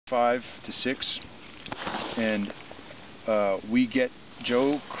5 to 6, and we get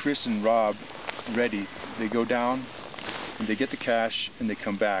Joe, Chris, and Rob ready. They go down and they get the cache and they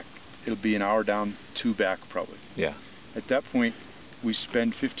come back. It'll be an hour down, 2 back probably. Yeah. At that point, we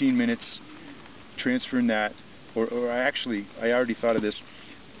spend 15 minutes transferring that, or actually, I already thought of this.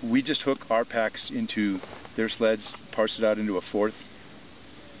 We just hook our packs into their sleds, parse it out into a 4th,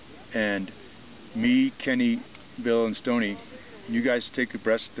 and me, Kenny, Bill, and Stoney, you guys take the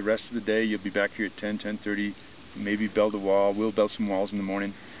rest of the day. You'll be back here at 10:30, maybe beld a wall. We'll beld some walls in the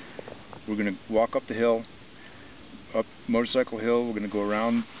morning. We're going to walk up the hill, up Motorcycle Hill. We're going to go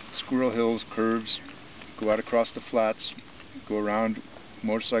around Squirrel Hills, curves, go out across the flats, go around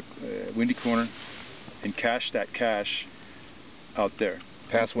Windy Corner, and cache that cache out there.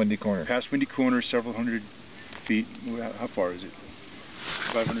 Past Windy Corner. Past Windy Corner, several hundred feet. How far is it?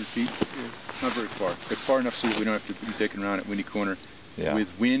 500 feet? Yeah. Not very far, but far enough so that we don't have to be taking around at Windy Corner with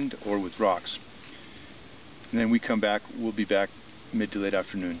wind or with rocks. And then we come back. We'll be back mid to late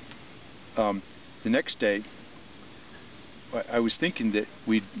afternoon. The next day, I was thinking that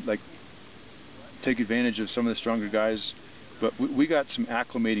we'd take advantage of some of the stronger guys, but we got some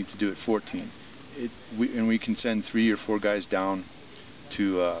acclimating to do at 14. And we can send 3 or 4 guys down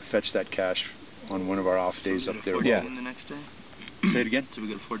to fetch that cache on one of our off days up there. Yeah. The next day? Say it again? So we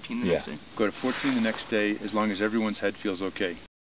go to 14 the next day? Go to 14 the next day as long as everyone's head feels okay.